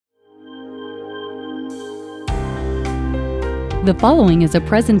The following is a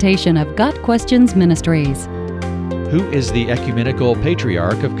presentation of Got Questions Ministries. Who is the Ecumenical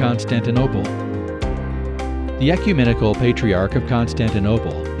Patriarch of Constantinople? The Ecumenical Patriarch of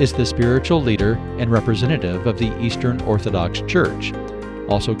Constantinople is the spiritual leader and representative of the Eastern Orthodox Church,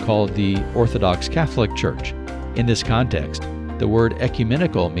 also called the Orthodox Catholic Church. In this context, the word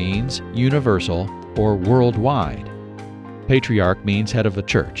ecumenical means universal or worldwide. Patriarch means head of a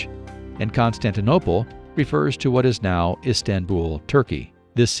church, and Constantinople refers to what is now Istanbul, Turkey.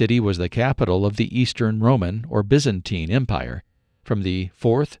 This city was the capital of the Eastern Roman or Byzantine Empire from the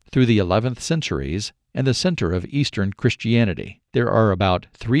 4th through the 11th centuries and the center of Eastern Christianity. There are about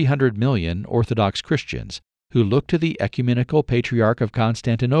 300 million Orthodox Christians who look to the Ecumenical Patriarch of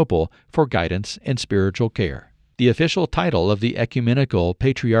Constantinople for guidance and spiritual care. The official title of the Ecumenical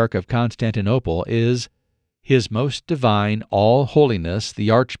Patriarch of Constantinople is His Most Divine All-Holiness the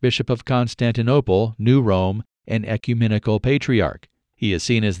Archbishop of Constantinople, New Rome, and Ecumenical Patriarch. He is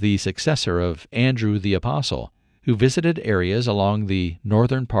seen as the successor of Andrew the Apostle, who visited areas along the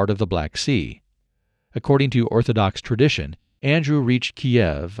northern part of the Black Sea. According to Orthodox tradition, Andrew reached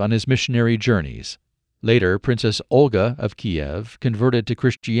Kiev on his missionary journeys. Later, Princess Olga of Kiev converted to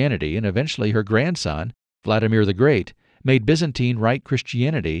Christianity, and eventually her grandson, Vladimir the Great, made Byzantine Rite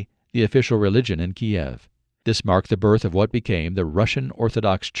Christianity the official religion in Kiev. This marked the birth of what became the Russian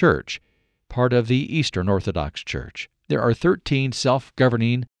Orthodox Church, part of the Eastern Orthodox Church. There are 13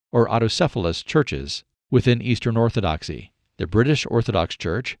 self-governing or autocephalous churches within Eastern Orthodoxy: the British Orthodox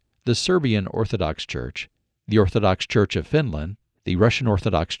Church, the Serbian Orthodox Church, the Orthodox Church of Finland, the Russian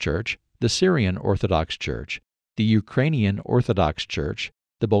Orthodox Church, the Syrian Orthodox Church, the Ukrainian Orthodox Church,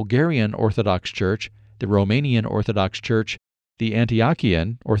 the Bulgarian Orthodox Church, the Romanian Orthodox Church, the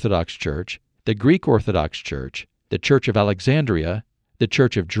Antiochian Orthodox Church, the Greek Orthodox Church, the Church of Alexandria, the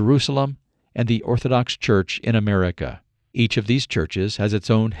Church of Jerusalem, and the Orthodox Church in America. Each of these churches has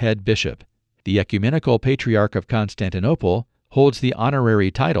its own head bishop. The Ecumenical Patriarch of Constantinople holds the honorary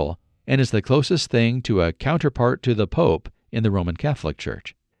title and is the closest thing to a counterpart to the Pope in the Roman Catholic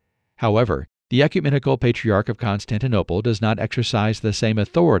Church. However, the Ecumenical Patriarch of Constantinople does not exercise the same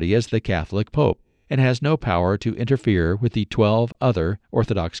authority as the Catholic Pope and has no power to interfere with the 12 other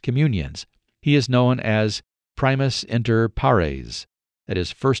Orthodox communions. He is known as primus inter pares, that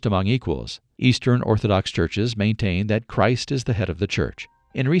is, first among equals. Eastern Orthodox churches maintain that Christ is the head of the church.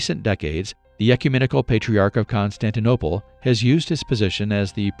 In recent decades, the Ecumenical Patriarch of Constantinople has used his position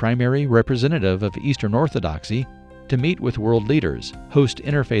as the primary representative of Eastern Orthodoxy to meet with world leaders, host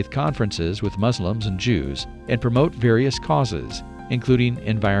interfaith conferences with Muslims and Jews, and promote various causes, including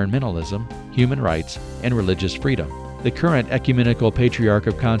environmentalism, human rights, and religious freedom. The current Ecumenical Patriarch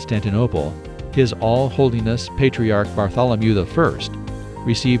of Constantinople, His All-Holiness Patriarch Bartholomew I,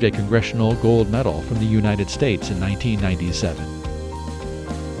 received a Congressional Gold Medal from the United States in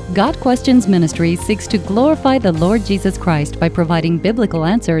 1997. Got Questions Ministry seeks to glorify the Lord Jesus Christ by providing biblical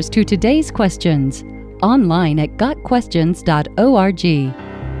answers to today's questions. Online at gotquestions.org.